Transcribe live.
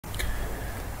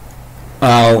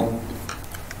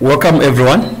Welcome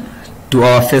everyone to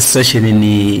our first session in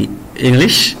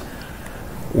English.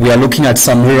 We are looking at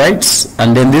some rewrites,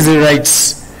 and then these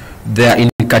rewrites, they are in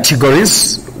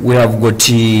categories. We have got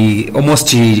almost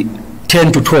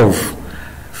 10 to 12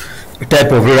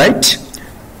 type of rewrite.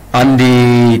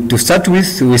 And to start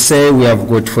with, we say we have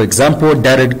got, for example,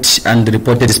 direct and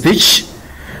reported speech.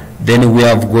 Then we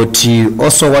have got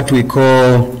also what we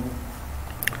call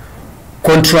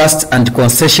contrast and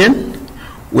concession.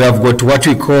 We have got what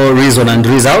we call reason and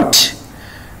result.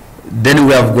 Then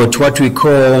we have got what we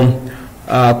call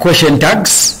question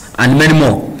tags and many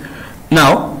more.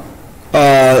 Now,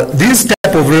 these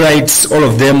type of rewrites, all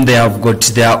of them, they have got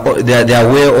their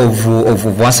way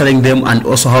of answering them and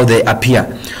also how they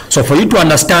appear. So for you to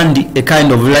understand a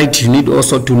kind of rewrite, you need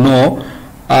also to know,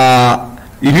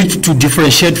 you need to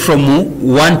differentiate from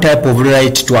one type of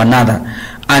rewrite to another.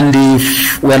 And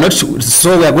if we are not,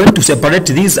 so we are going to separate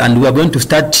these, and we are going to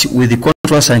start with the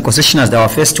contrast and concession as our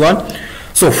first one.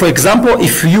 So for example,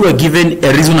 if you were given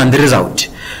a reason and the result,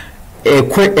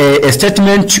 a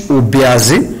statement would be as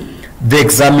the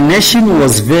examination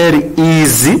was very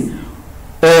easy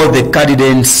or the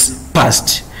candidates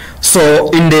passed. So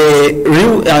in the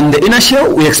real and the inner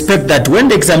shell, we expect that when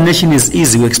the examination is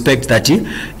easy, we expect that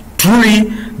truly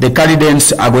the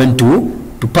candidates are going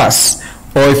to pass.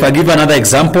 Or if I give another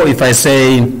example, if I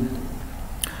say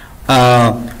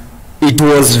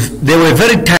they were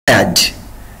very tired,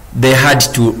 they had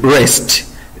to rest.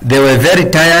 They were very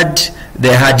tired,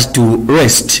 they had to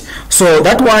rest. So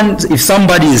that one, if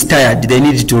somebody is tired, they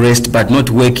need to rest but not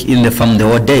work in the farm the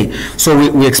whole day. So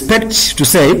we expect to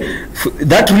say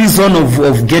that reason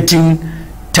of getting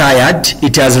tired,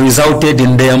 it has resulted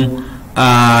in them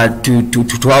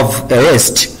to have a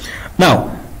rest. Now,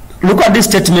 look at this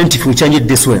statement if we change it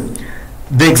this way.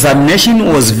 The examination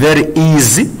was very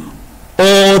easy,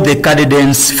 all the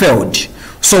candidates failed.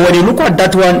 So when you look at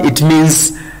that one, it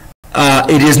means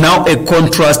it is now a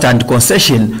contrast and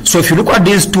concession. So if you look at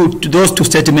those two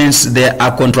statements, they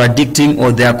are contradicting,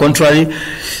 or they are contrary,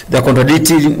 they are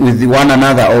contradicting with one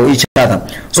another or each other.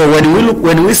 So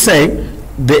when we say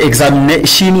the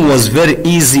examination was very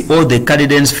easy or the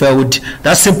candidates failed,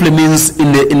 that simply means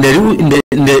in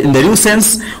the real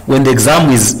sense, when the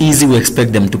exam is easy, we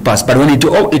expect them to pass. But when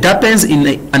it happens in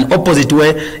an opposite way,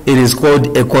 it is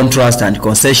called a contrast and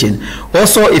concession.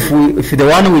 Also, if the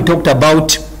one we talked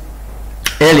about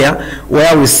earlier,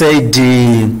 where we said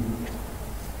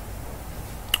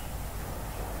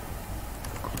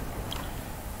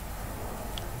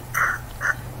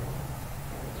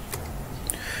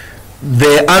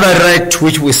the other right,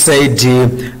 which we said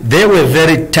they were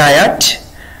very tired,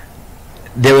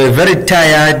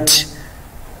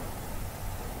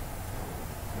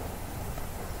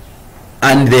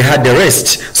 and they had the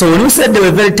rest. So when we said they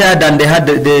were very tired and they had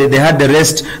the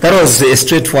rest, that was a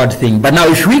straightforward thing. But now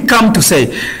if we come to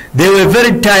say they were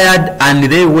very tired and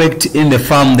they worked in the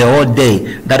farm the whole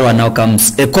day, that one now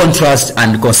comes a contrast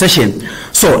and concession.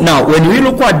 So now when we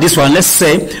look at this one, let's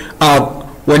say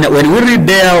when we read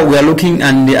there, we are looking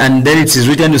and then it is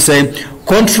written to say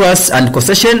contrast and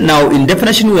concession. Now in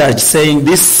definition, we are saying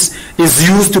this is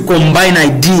used to combine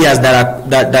ideas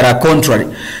that are contrary.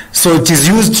 So it is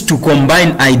used to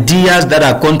combine ideas that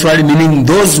are contrary, meaning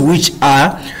those which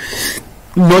are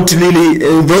not really,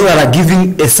 those that are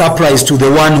giving a surprise to the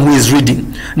one who is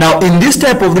reading. Now in this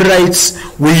type of rewrites,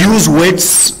 we use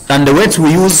weights, and the weights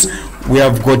we use, we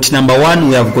have got number one,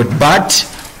 we have got but,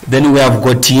 then we have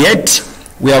got yet,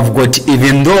 we have got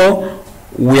even though,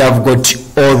 we have got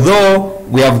although,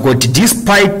 we have got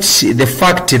despite the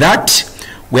fact that,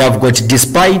 we have got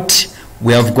despite,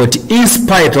 we have got in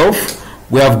spite of,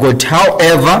 we have got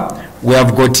however, we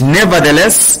have got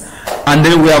nevertheless, and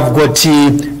then we have got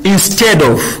instead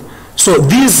of. So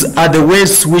these are the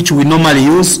words which we normally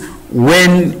use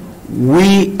when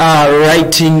we are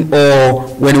writing or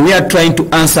when we are trying to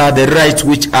answer the rights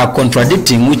which are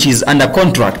contradicting, which is under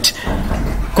contrast.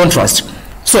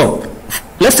 So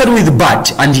let's start with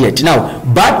but and yet. Now,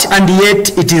 but and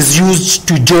yet, it is used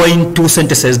to join two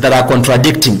sentences that are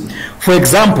contradicting. For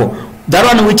example, that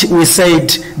one which we said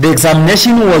the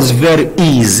examination was very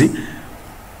easy,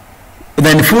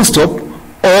 then full stop,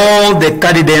 all the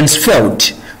candidates failed.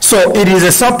 So it is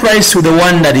a surprise to the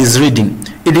one that is reading.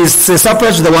 It is a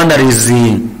surprise to the one that is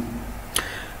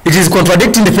it is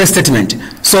contradicting the first statement.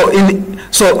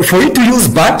 So for you to use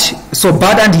but, so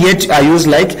but and yet are used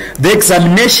like the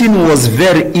examination was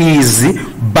very easy,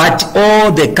 but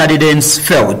all the candidates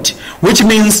failed, which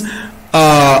means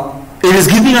it is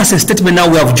giving us a statement. Now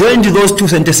we have joined those two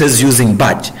sentences using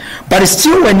but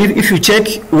still, if you check,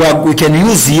 we can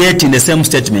use yet in the same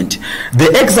statement. The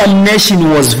examination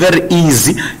was very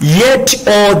easy, yet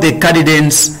all the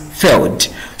candidates failed.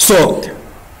 So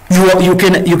you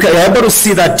can able to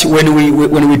see that when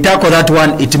we tackle that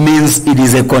one, it means it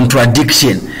is a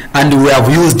contradiction, and we have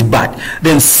used but.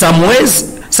 Then some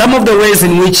of the ways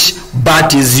in which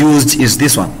but is used is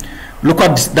this one. Look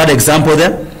at that example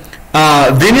there.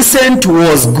 Vincent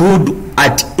was good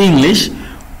at English,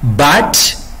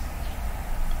 but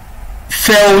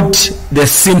failed the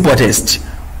simple test.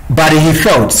 But he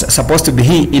failed, supposed to be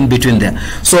he in between there.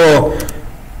 So,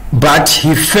 but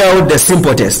he failed the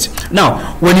simple test.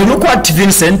 Now, when you look at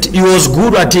Vincent, he was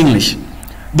good at English.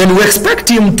 Then we expect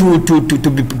him to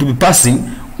be passing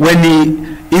when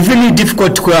even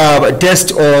difficult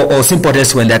test or simple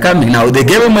test when they're coming. Now, they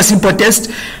gave him a simple test.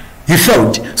 He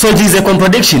failed. So it is a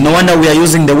contradiction. No wonder we are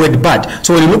using the word but.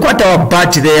 So when you look at our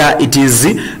but there, it is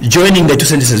joining the two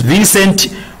sentences. Vincent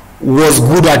was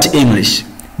good at English,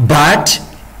 but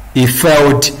he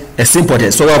failed a simple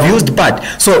test. So we have used but.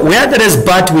 So where there is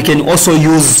but, we can also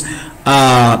use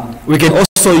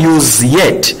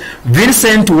yet.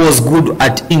 Vincent was good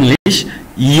at English,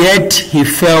 yet he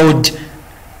failed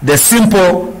the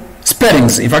simple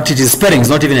spellings. In fact, it is spellings,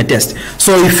 not even a test.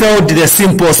 So he failed the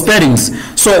simple spellings.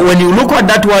 So when you look at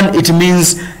that one, it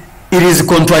means it is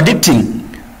contradicting.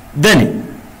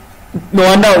 Then no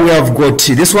wonder we have got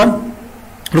this one.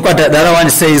 Look at the other one.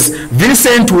 It says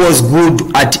Vincent was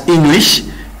good at English,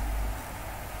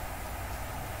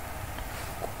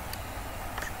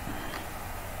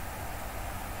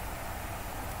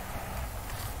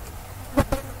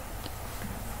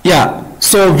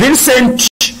 so Vincent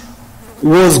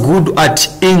was good at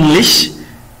English,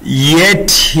 yet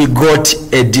he got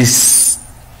a dis.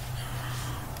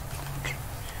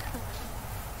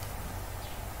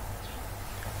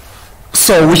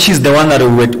 So which is the one that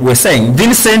we're saying?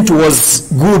 Vincent was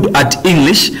good at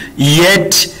English,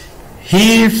 yet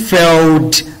he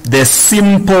failed the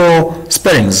simple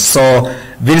spellings. So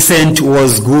Vincent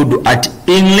was good at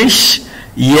English,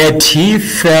 yet he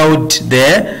failed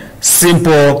the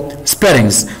simple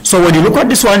spellings. So when you look at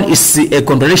this one, it's a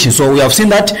contradiction. So we have seen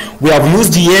that we have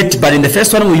used yet, but in the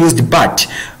first one we used but.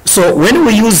 So when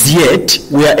we use yet,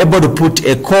 we are able to put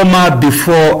a comma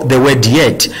before the word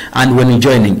yet and when we're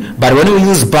joining. But when we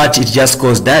use but, it just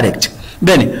goes direct.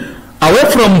 Then away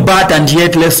from but and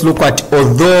yet, let's look at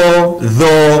although,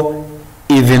 though,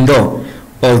 even though.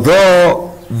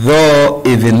 Although, though,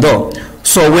 even though.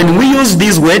 So when we use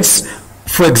these words,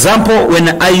 for example,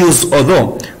 when I use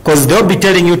although, because they'll be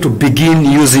telling you to begin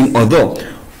using although.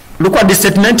 Look at the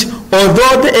statement.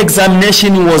 Although the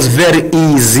examination was very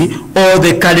easy, all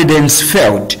the candidates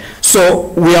failed. So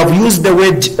we have used the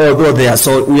word although there.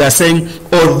 So we are saying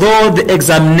although the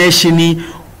examination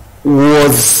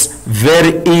was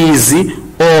very easy,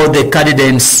 all the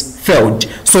candidates failed.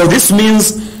 So this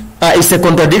means it's a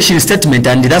contradiction statement,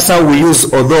 and that's how we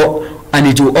use although, and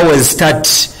it will always start.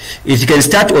 It can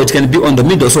start or it can be on the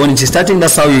middle. So when it's starting,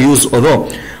 that's how you use although.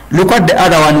 Look at the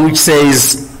other one, which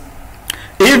says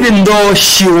even though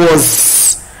she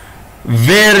was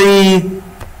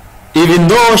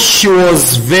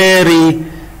very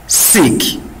sick,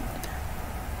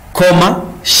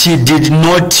 comma, she did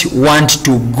not want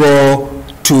to go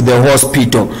to the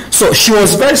hospital. So she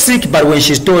was very sick, but when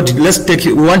she's told, we want to take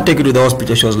you to the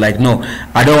hospital, she was like, no,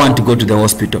 I don't want to go to the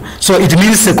hospital. So it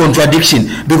means a contradiction,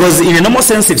 because in a normal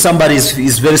sense, if somebody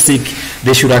is very sick,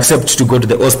 they should accept to go to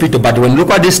the hospital. But when you look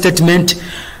at this statement,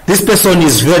 this person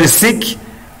is very sick,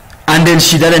 and then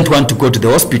she doesn't want to go to the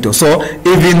hospital. So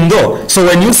even though, so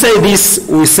when you say this,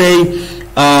 we say,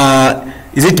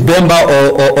 is it Bemba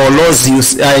or Loz?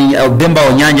 Bemba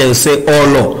or Nyanja, you say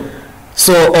Olo.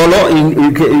 So Olo,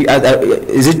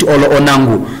 is it Olo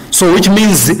Onangu? So which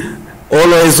means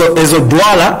Olo ezo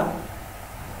dwala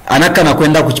anaka na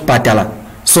kwenda kuchipatala.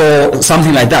 So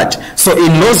something like that. So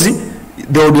in Lozi,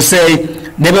 they would say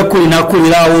nebe kulina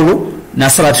kulila ulu na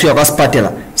salatu ya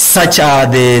kaspatela. Such are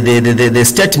the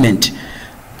statement.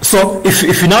 So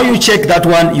if now you check that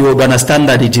one, you will understand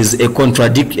that it is a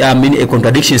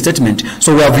contradiction statement.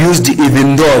 So we have used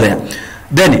even though there.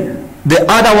 Then the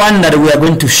other one that we are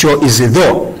going to show is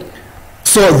though.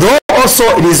 So though also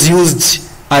it is used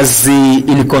as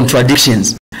in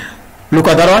contradictions. Look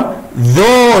at that one.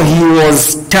 Though he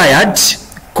was tired,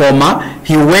 comma,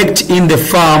 he worked in the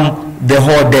farm the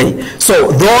whole day.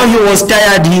 So though he was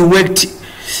tired, he worked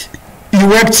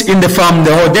in the farm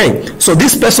the whole day. So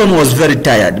this person was very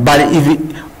tired, but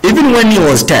even even when he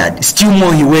was tired, still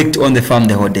more he worked on the farm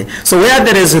the whole day. So where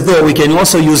there is though, we can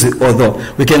also use although.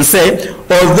 We can say,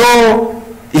 although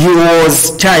he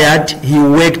was tired, he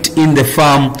worked in the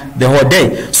farm the whole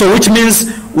day. So which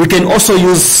means we can also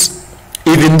use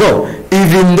even though.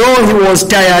 Even though he was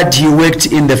tired, he worked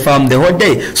in the farm the whole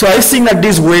day. So I think that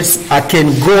these words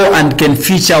can go and can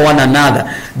feature one another.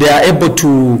 They are able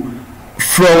to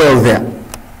flow well there.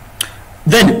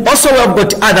 Then also we have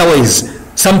got other ways.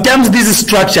 Sometimes these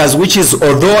structures, which is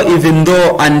although, even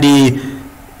though, and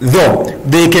though,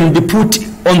 they can be put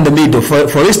on the middle.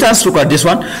 For instance, look at this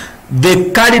one.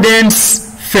 The candidates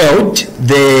failed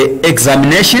the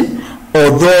examination,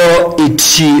 although it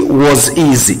was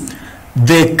easy.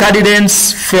 The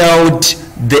candidates failed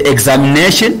the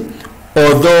examination,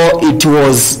 although it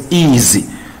was easy.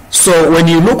 So when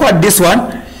you look at this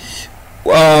one,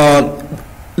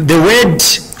 the word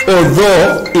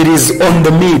although it is on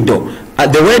the middle.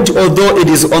 The word although it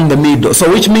is on the middle. So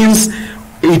which means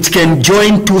it can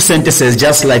join two sentences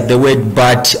just like the word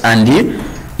but and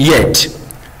yet.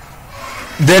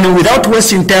 Then without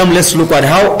wasting time, let's look at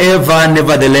however,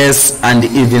 nevertheless, and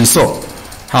even so.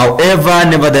 However,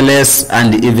 nevertheless,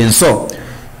 and even so.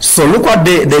 So look at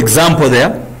the example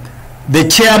there. The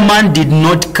chairman did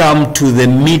not come to the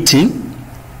meeting.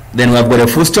 Then we have got a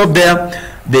full stop there.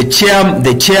 The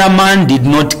chairman did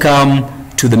not come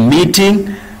to the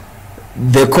meeting.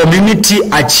 The community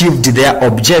achieved their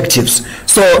objectives.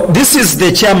 So this is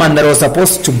the chairman that was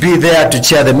supposed to be there to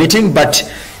chair the meeting, but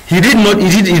he did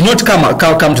not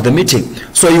come to the meeting.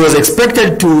 So he was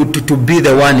expected to be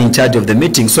the one in charge of the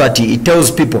meeting, so that he tells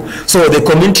people. So the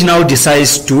community now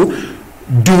decides to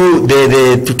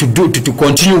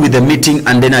continue with the meeting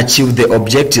and then achieve the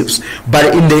objectives.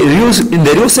 But in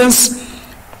the real sense,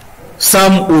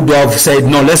 some would have said,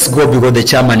 no, let's go because the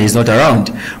chairman is not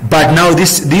around. But now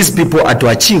these people are to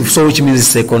achieve, so which means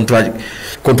it's a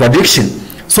contradiction.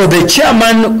 So the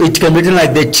chairman, it can be written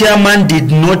like the chairman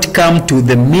did not come to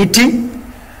the meeting.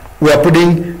 We are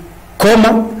putting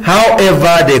comma,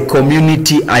 however the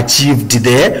community achieved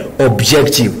their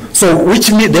objective. So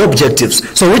which means the objectives.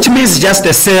 So which means just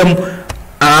the same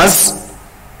as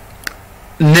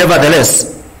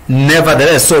nevertheless.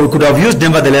 Nevertheless. So we could have used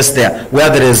nevertheless there where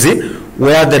there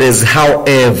is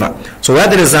however. So where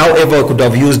there is however, we could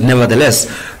have used nevertheless.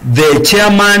 The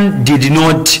chairman did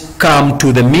not come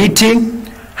to the meeting.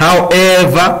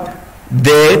 However,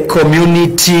 the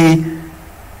community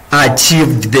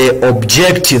achieved the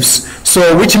objectives.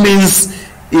 So which means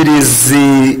it is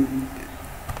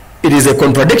a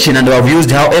contradiction, and we have used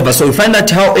however. So we find that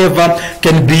however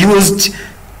can be used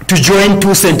to join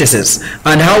two sentences.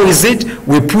 And how is it?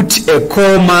 We put a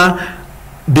comma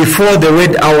before the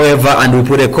word however, and we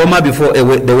put a comma before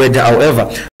the word however.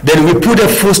 Then we put a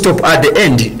full stop at the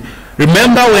end.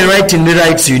 Remember, when writing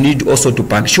rewrites, you need also to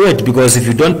punctuate, because if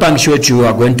you don't punctuate, you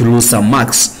are going to lose some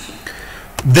marks.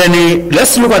 Then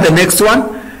let's look at the next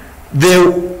one. They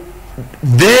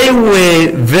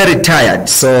were very tired.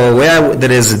 So where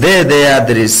there is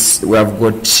there is, we have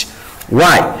got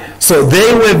why. So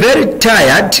they were very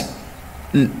tired,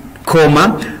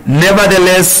 comma,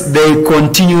 nevertheless they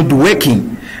continued working.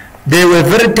 They were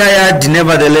very tired,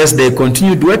 nevertheless they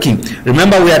continued working.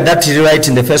 Remember, we had that rewrite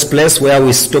in the first place where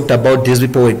we talked about these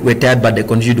people were tired but they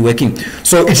continued working.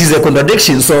 So it is a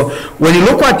contradiction. So when you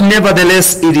look at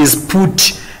nevertheless, it is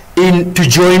put in to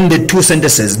join the two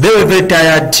sentences. They were very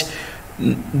tired.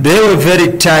 They were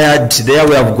very tired. There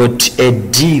we have got a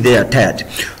D, they are tired.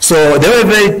 So they were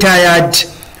very tired,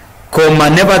 comma,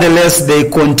 nevertheless they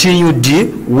continued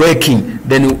working.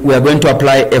 Then we are going to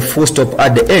apply a full stop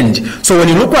at the end. So when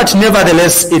you look at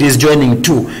nevertheless, it is joining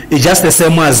two. It's just the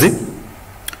same as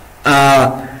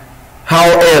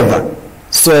however.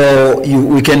 So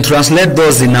we can translate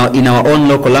those in our own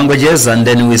local languages, and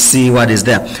then we see what is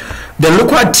there. Then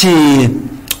look at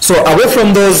so away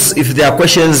from those, if there are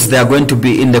questions, they are going to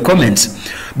be in the comments.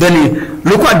 Then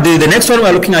look at the next one. We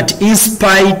are looking at in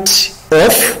spite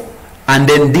of and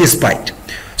then despite.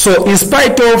 So in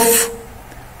spite of,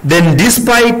 then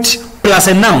despite plus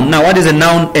a noun. Now what is a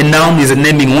noun? A noun is a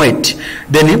naming word.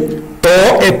 Then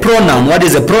or a pronoun. What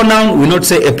is a pronoun? We not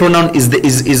say a pronoun is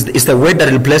the word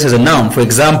that replaces a noun. For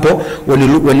example,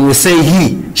 when we say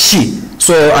he, she,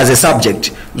 so as a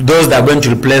subject, those that are going to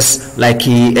replace like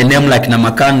a name like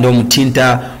Namakando,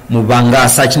 Mutinta, Mubanga,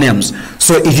 such names.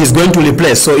 So it is going to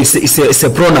replace. So it's a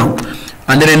pronoun,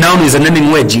 and then a noun is a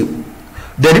naming word.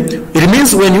 Then it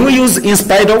means when you use in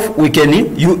spite of, you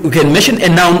can mention a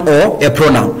noun or a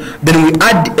pronoun. Then we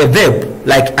add a verb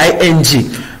like ing.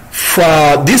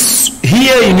 For this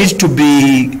here, you need to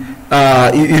be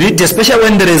you read, especially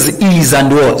when there is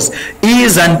and was.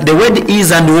 The word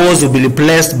is and was will be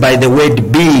replaced by the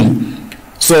word being.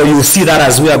 So you see that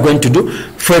as we are going to do.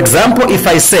 For example, if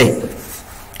I say,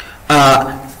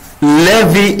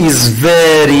 Levi is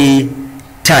very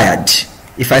tired.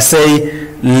 If I say,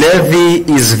 Levi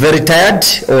is very tired,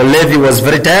 or Levi was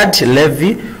very tired,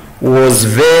 Levi was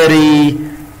very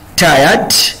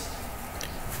tired,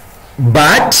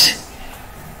 but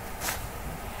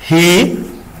he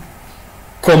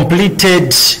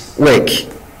completed work.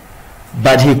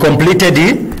 But he completed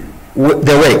the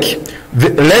work.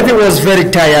 Levi was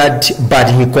very tired, but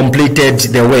he completed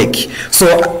the work.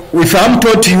 So if I'm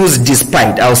told to use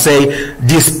despite, I'll say,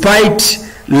 despite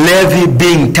Levi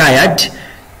being tired,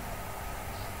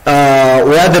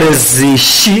 where there is the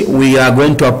she, we are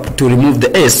going to remove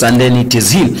the s, and then it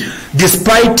is him.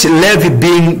 Despite Levi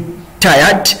being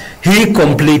tired, he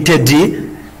completed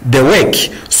the work.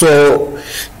 So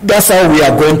that's how we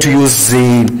are going to use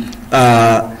the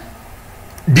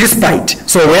despite.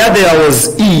 So where there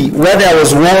was where there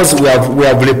was, we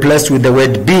have replaced with the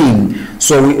word being.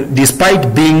 So despite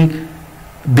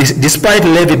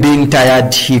Levi being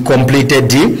tired, he completed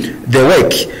the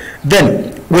work.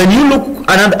 Then when you look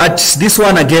at this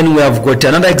one again, we have got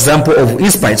another example of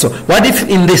inspite. So what if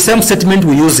in the same statement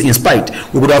we use inspite?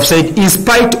 We would have said, in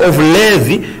spite of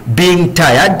Levi being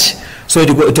tired. So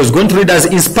it was going to read as,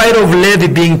 in spite of Levi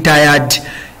being tired,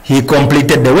 he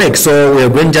completed the work. So we're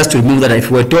going just to remove that.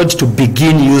 If we're told to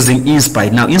begin using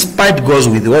inspite, now inspite goes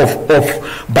with off,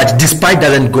 but despite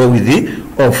doesn't go with the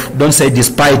off. Don't say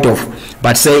despite of,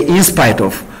 but say in spite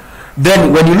of.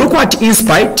 Then when you look at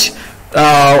inspite,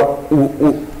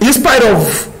 in spite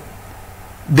of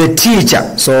the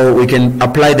teacher, so we can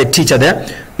apply the teacher there.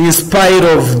 In spite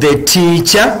of the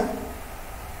teacher,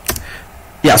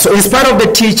 yeah. So in spite of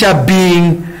the teacher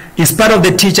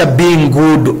being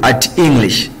good at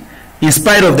English, in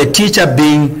spite of the teacher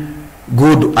being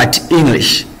good at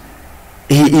English,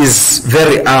 he is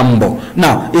very humble.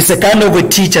 Now, it's a kind of a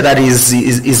teacher that is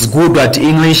good at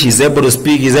English, he's able to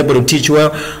speak, he's able to teach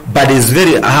well, but is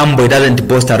very humble, he doesn't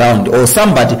boast around. Or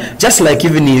somebody, just like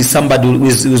even he's somebody who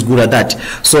is good at that.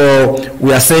 So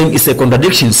we are saying it's a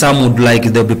contradiction. Some would like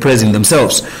they'll be praising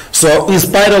themselves. So in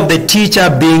spite of the teacher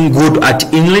being good at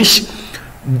English,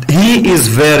 he is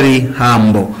very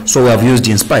humble. So we have used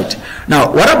in spite.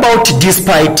 Now, what about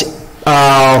despite?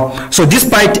 So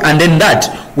despite and then that,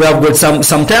 we have got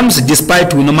sometimes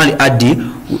despite we normally add the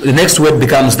next word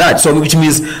becomes that. So which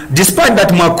means despite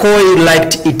that McCoy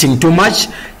liked eating too much,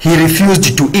 he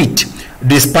refused to eat.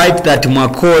 Despite that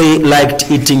McCoy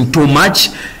liked eating too much,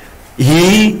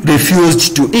 he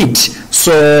refused to eat.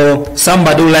 So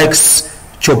somebody who likes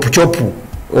chop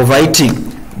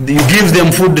overeating, you give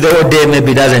them food the whole day,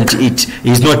 maybe doesn't eat,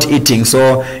 he's not eating.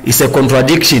 So it's a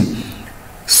contradiction.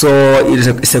 So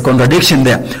it's a contradiction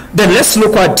there. Then let's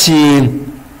look at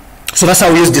so that's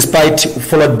how we use despite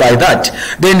followed by that.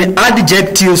 Then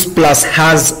adjectives plus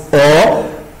has or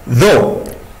though.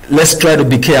 Let's try to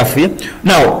be careful.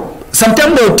 Now,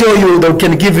 sometimes they'll tell you, they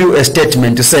can give you a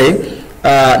statement to say,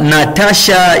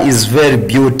 Natasha is very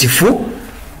beautiful,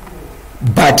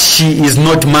 but she is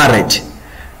not married.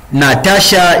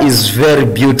 Natasha is very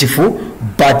beautiful,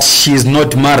 but she is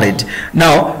not married.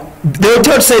 Now, they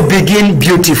will say begin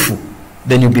beautiful.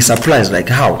 Then you'll be surprised, like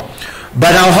how?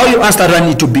 But now how you answer that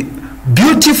need to be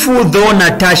beautiful though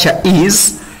Natasha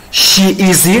is, she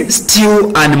is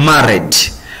still unmarried.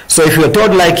 So if you're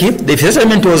told like the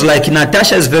statement was like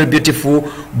Natasha is very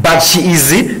beautiful, but she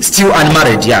is still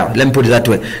unmarried. Yeah, let me put it that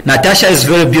way. Natasha is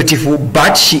very beautiful,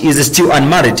 but she is still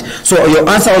unmarried. So your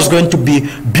answer was going to be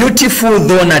beautiful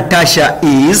though Natasha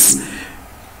is,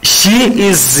 she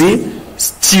is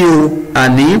still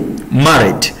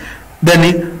unmarried.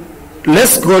 Then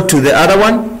let's go to the other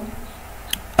one.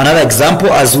 Another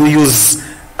example, as we use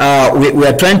we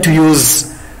are trying to use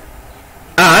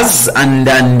as, and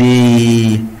then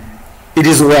it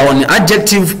is we are on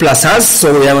adjective plus as,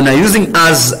 so we are using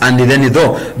as and then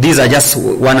though. These are just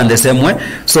one and the same way.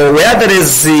 So where there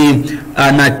is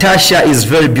Natasha is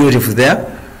very beautiful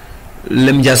there,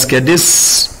 let me just get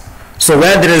this. So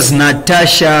where there is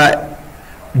Natasha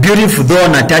beautiful though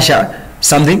Natasha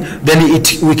something, then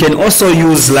we can also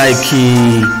use like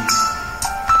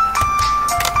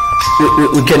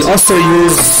we can also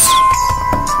use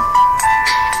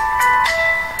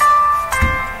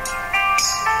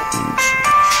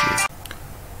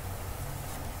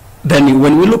then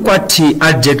when we look at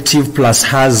adjective plus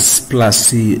has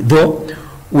plus though,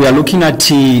 we are looking at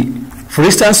for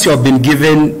instance, you have been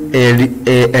given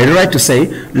a rewrite to say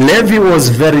Levi was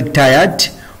very tired,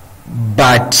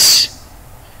 but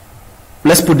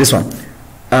let's put this one.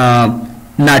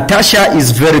 Natasha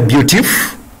is very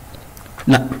beautiful.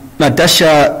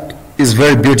 Natasha is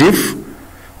very beautiful,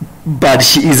 but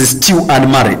she is still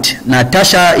unmarried.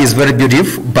 Natasha is very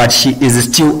beautiful, but she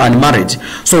is still unmarried.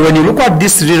 So when you look at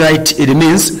this rewrite, it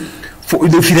means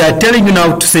if they are telling you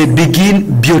now to say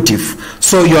begin beautiful,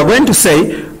 so you are going to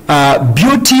say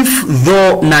beautiful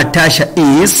though Natasha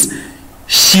is,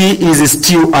 she is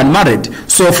still unmarried.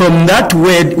 So from that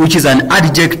word, which is an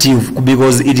adjective,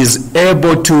 because it is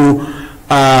able to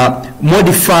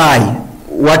modify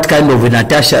what kind of a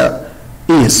Natasha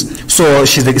is. So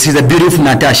she's a beautiful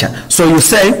Natasha. So you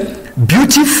say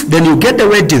beautiful, then you get the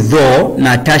word though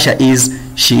Natasha is,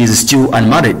 she is still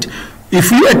unmarried. If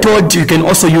you are told, you can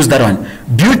also use that one.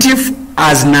 Beautiful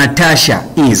as Natasha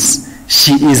is,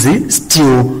 she is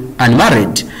still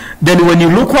unmarried. Then when you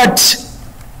look at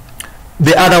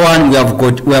the other one, we have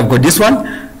got this one.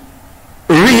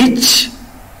 Rich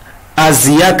as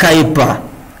Yakaipa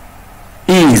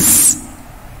is,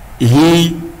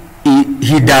 he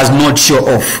does not show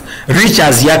off. Rich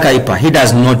as Yakaipa, he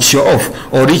does not show off.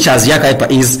 Or rich as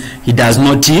Yakaipa is, he does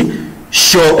not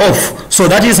show off. So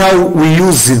that is how we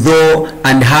use though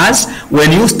and has.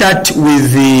 When you start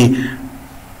with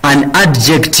an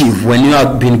adjective, when you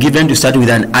have been given to start with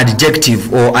an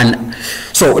adjective or an.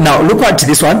 So now look at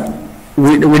this one.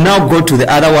 We now go to the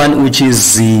other one, which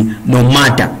is no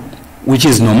matter, which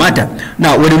is no matter.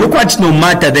 Now when you look at no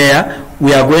matter there,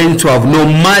 we are going to have no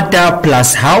matter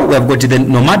plus how. We have got the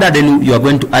no matter, then you are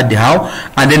going to add the how,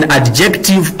 and then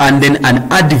adjective, and then an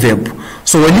adverb.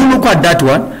 So when you look at that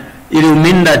one, it will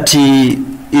mean that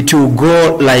it will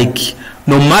go like,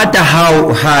 no matter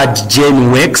how hard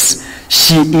Jane works,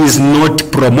 she is not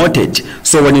promoted.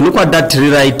 So when you look at that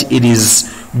rewrite, it is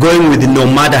going with no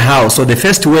matter how. So the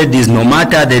first word is no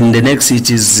matter, then the next it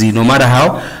is no matter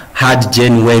how hard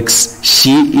Jane works,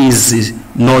 she is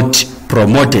not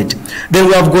promoted. Then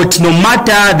we have got no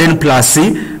matter, then plus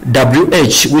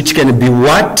WH, which can be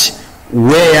what,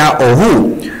 where, or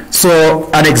who. So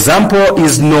an example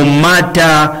is no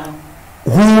matter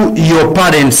who your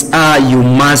parents are, you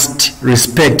must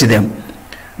respect them.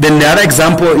 Then the other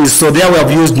example is, so there we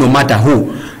have used no matter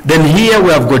who. Then here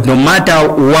we have got no matter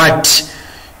what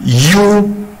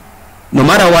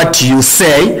you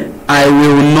say, I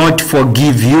will not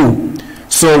forgive you.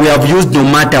 So we have used no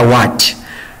matter what.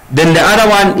 Then the other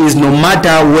one is no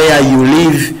matter where you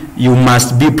live, you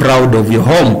must be proud of your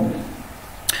home.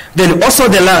 Then also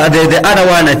the other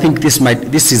one, I think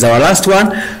this is our last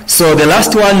one. So the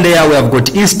last one there we have got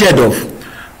instead of.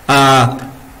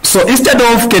 So instead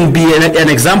of can be an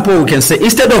example. We can say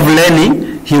instead of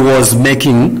learning, he was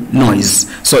making noise.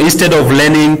 So instead of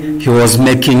learning, he was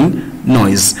making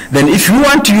noise. Then if you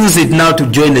want to use it now to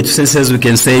join the two sentences, we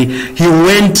can say he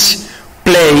went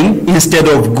playing instead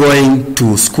of going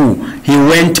to school. He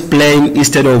went playing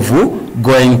instead of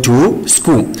going to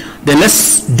school. Then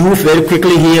let's do very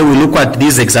quickly here. We look at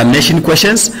these examination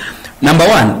questions. Number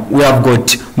one, we have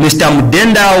got Mr.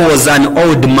 Mdenda was an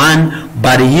old man,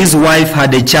 but his wife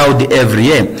had a child every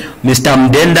year. Mr.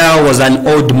 Mdenda was an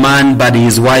old man, but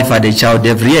his wife had a child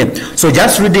every year. So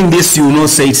just reading this, you know,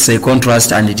 say it's a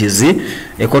contrast, and it is a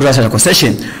contrast and a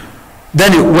concession.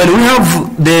 Then when we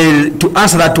have to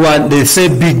answer that one, they say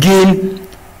begin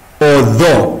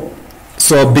although.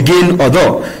 So begin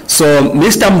although. So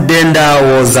Mr. Mdenda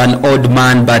was an old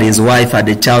man, but his wife had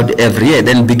a child every year.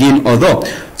 Then begin although.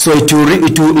 So it will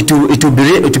be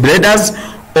read as,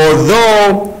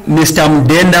 although Mr.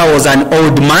 Mdenda was an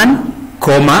old man,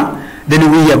 comma,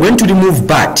 then we are going to remove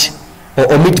but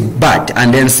or omit but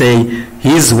and then say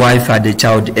his wife had a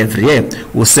child every year.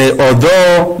 We'll say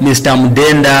although Mr.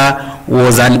 Mdenda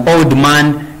was an old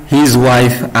man, his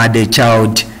wife had a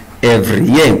child every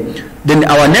year. Then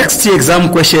our next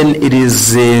exam question, it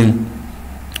is that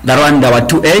one, number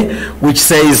 2A, which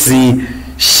says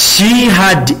she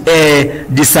had a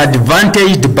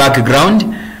disadvantaged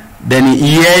background, then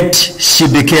yet she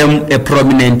became a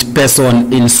prominent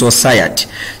person in society.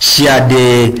 She had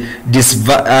a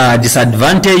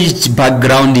disadvantaged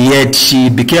background, yet she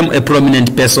became a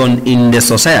prominent person in the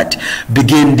society.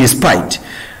 Begin despite.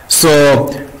 So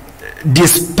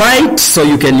despite, so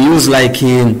you can use like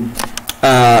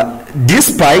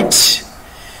despite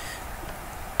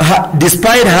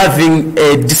having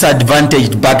a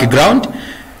disadvantaged background,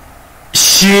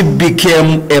 she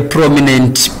became a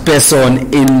prominent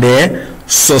person in the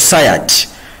society.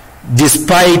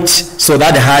 Despite, so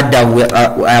that had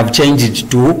I have changed it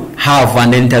to have,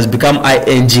 and then it has become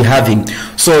ing having.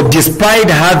 So despite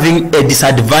having a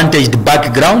disadvantaged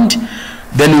background,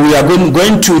 then we are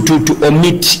going to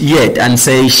omit yet and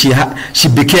say she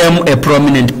became a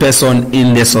prominent person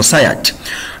in the society.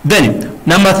 Then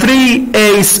number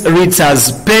 3A reads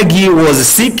as Peggy was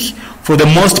sick for the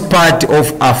most part of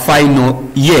her final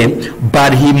year,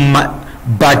 but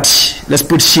let's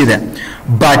put she there,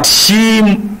 but she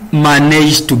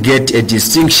managed to get a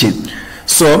distinction.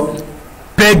 So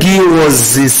Peggy was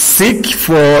sick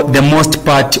for the most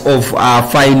part of her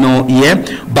final year,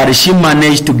 but she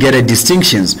managed to get a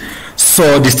distinctions.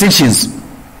 So distinctions.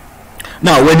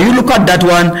 Now when you look at that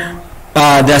one,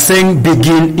 they're saying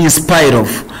begin in spite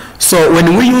of. So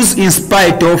when we use in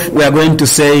spite of, we are going to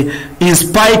say in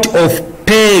spite of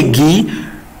Peggy,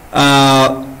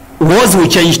 was we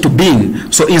change to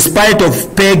being. So in spite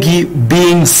of Peggy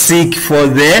being sick for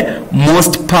the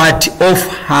most part of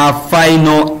her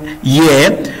final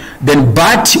year, then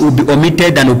but will be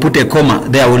omitted and we'll put a comma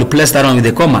there. We'll replace that one with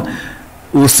a comma.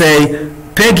 We'll say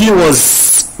Peggy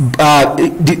was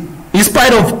in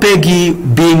spite of Peggy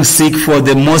being sick for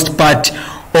the most part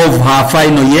of her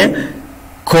final year,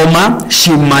 comma,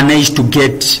 she managed to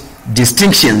get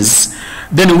distinctions.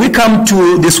 Then we come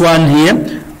to this one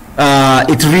here.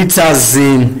 It reads as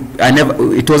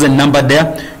it wasn't numbered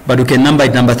there, but we can number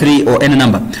it number 3 or any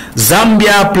number.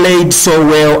 Zambia played so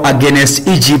well against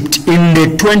Egypt in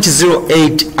the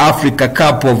 2008 Africa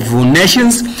Cup of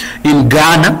Nations in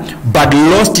Ghana, but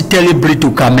lost terribly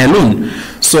to Cameroon.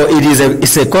 So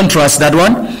it's a contrast, that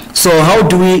one. So how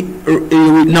do we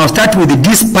now start with the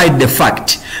despite the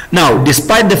fact? Now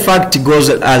despite the fact goes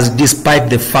as despite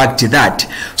the fact that.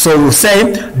 So we'll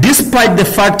say despite the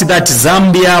fact that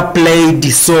Zambia played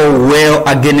so well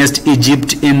against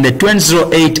Egypt in the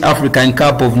 2008 African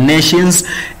Cup of Nations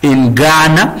in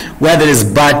Ghana, where there is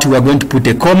but, we are going to put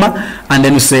a comma and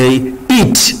then we say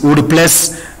it, we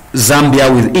replace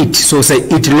Zambia with it. So say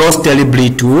it lost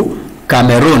terribly to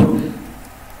Cameroon.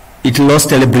 It lost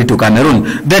terribly to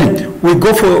Cameroon. Then we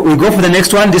go for the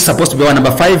next one. This is supposed to be our number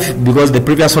 5 because the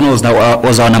previous one was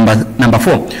our number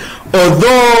 4.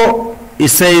 Although it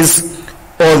says,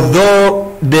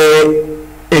 although the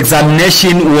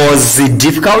examination was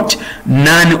difficult,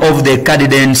 none of the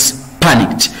candidates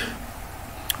panicked.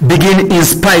 Begin in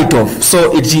spite of. So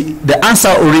the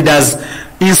answer will read as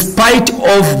in spite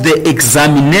of the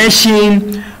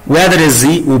examination, where there is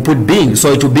Z, we'll put being.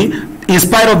 So it will be in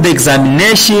spite of the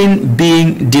examination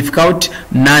being difficult,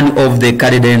 none of the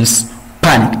candidates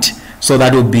panicked. So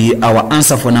that will be our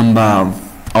answer for number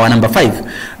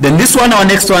 5. Then this one, our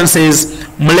next one says,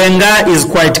 Mlenga is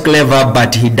quite clever,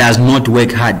 but he does not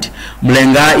work hard.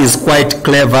 Mlenga is quite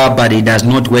clever, but he does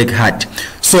not work hard.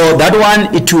 So that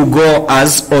one, it will go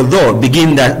as although.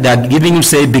 Begin that they're giving him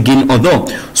say begin although.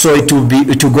 So it will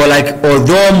go like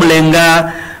although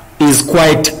Mlenga is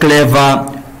quite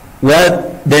clever, well,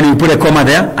 then we put a comma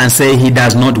there and say he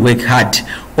does not work hard.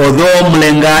 Although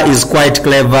Mlenga is quite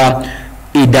clever,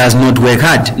 he does not work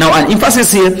hard. Now an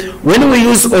emphasis here, when we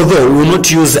use although, we will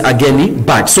not use again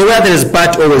but. So where there is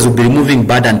but, always will be removing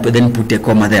but and then put a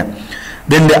comma there.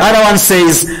 Then the other one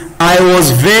says, I was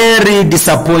very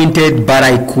disappointed, but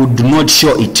I could not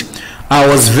show it. I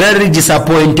was very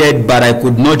disappointed, but I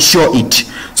could not show it.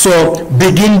 So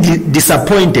begin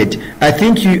disappointed. I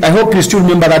hope you still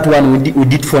remember that one we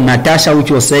did for Natasha,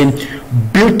 which was saying,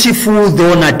 beautiful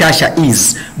though Natasha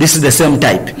is. This is the same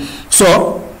type.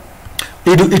 So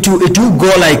it will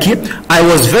go like it. I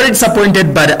was very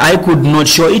disappointed, but I could not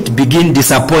show it. Begin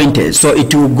disappointed. So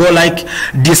it will go like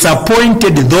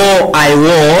disappointed though I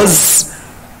was,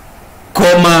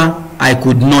 comma, I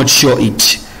could not show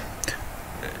it.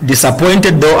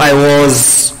 Disappointed though I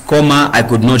was, comma, I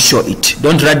could not show it.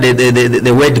 Don't write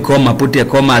the word comma, put a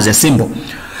comma as a symbol.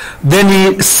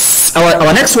 Then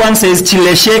our next one says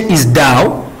Chileshe is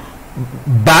down,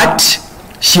 but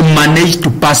she managed to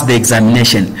pass the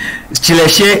examination.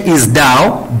 Chileshe is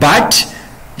down, but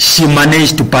she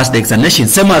managed to pass the examination.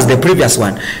 Same as the previous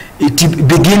one. It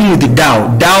begin with the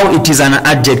down. Down, it is an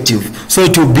adjective. So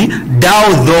it will be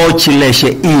down though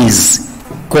Chileshe is,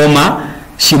 comma,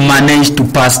 she managed to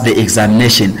pass the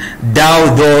examination.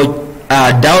 Down though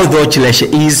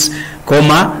Chileshe is,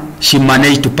 comma, she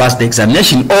managed to pass the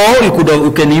examination. Or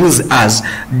you can use as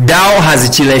down has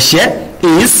Chileshe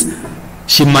is,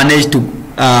 she managed to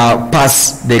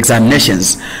pass the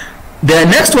examinations. The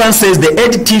next one says the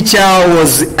head teacher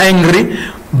was angry,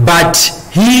 but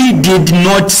he did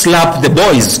not slap the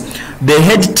boys. The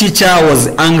head teacher was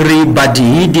angry, but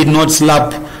he did not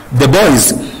slap the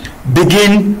boys.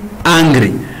 Begin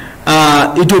angry.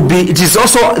 It is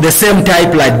also the same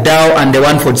type like thou and the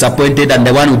one for disappointed and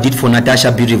the one we did for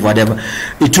Natasha, beautiful, whatever.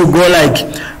 It will go like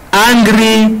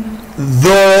angry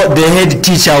though the head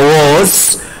teacher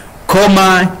was,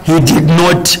 comma, he did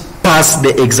not pass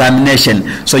the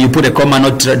examination. So you put a comma,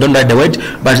 don't write the word,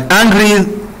 but angry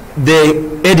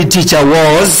the head teacher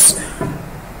was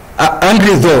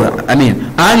angry though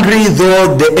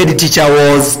the head teacher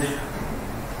was,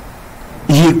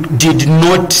 he did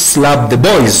not slap the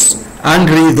boys.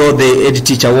 Angry though the head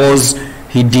teacher was,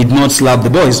 he did not slap the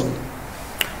boys.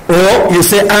 Or you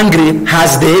say angry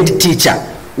as the head teacher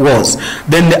was.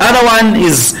 Then the other one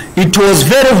is, it was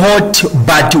very hot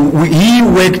but he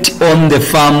worked on the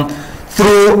farm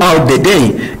throughout the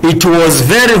day. It was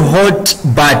very hot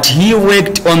but he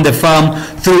worked on the farm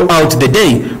throughout the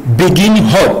day. Begin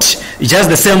hot, it's just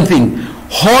the same thing.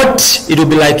 Hot, it will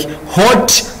be like hot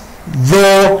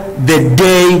though the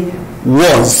day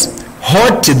was.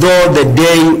 Hot though the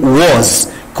day was,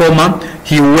 comma,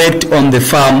 he worked on the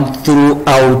farm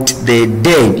throughout the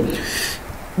day.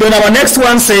 Then our next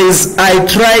one says, I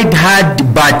tried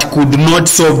hard but could not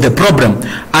solve the problem.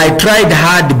 I tried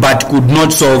hard but could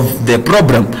not solve the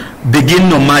problem. Begin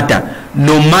no matter.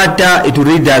 No matter, it will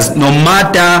read as, no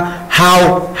matter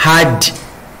how hard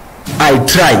I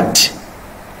tried,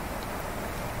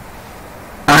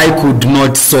 I could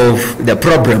not solve the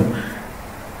problem.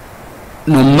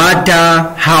 No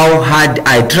matter how hard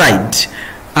I tried,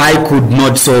 I could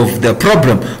not solve the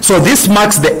problem. So this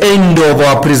marks the end of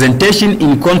our presentation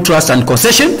in contrast and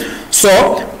concession. So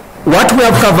what we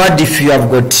have covered, if you have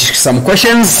got some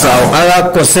questions or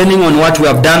other concerning on what we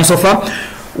have done so far,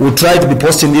 we'll try to be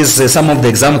posting these some of the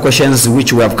exam questions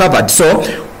which we have covered. So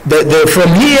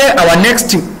from here, our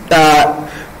next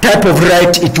type of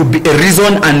write, it will be a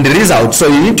reason and result. So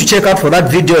you need to check out for that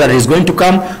video that is going to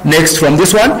come next from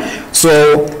this one.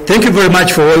 So thank you very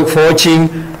much for watching,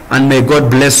 and may God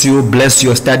bless you, bless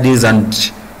your studies, and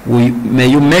may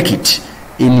you make it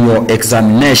in your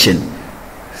examination.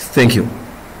 Thank you.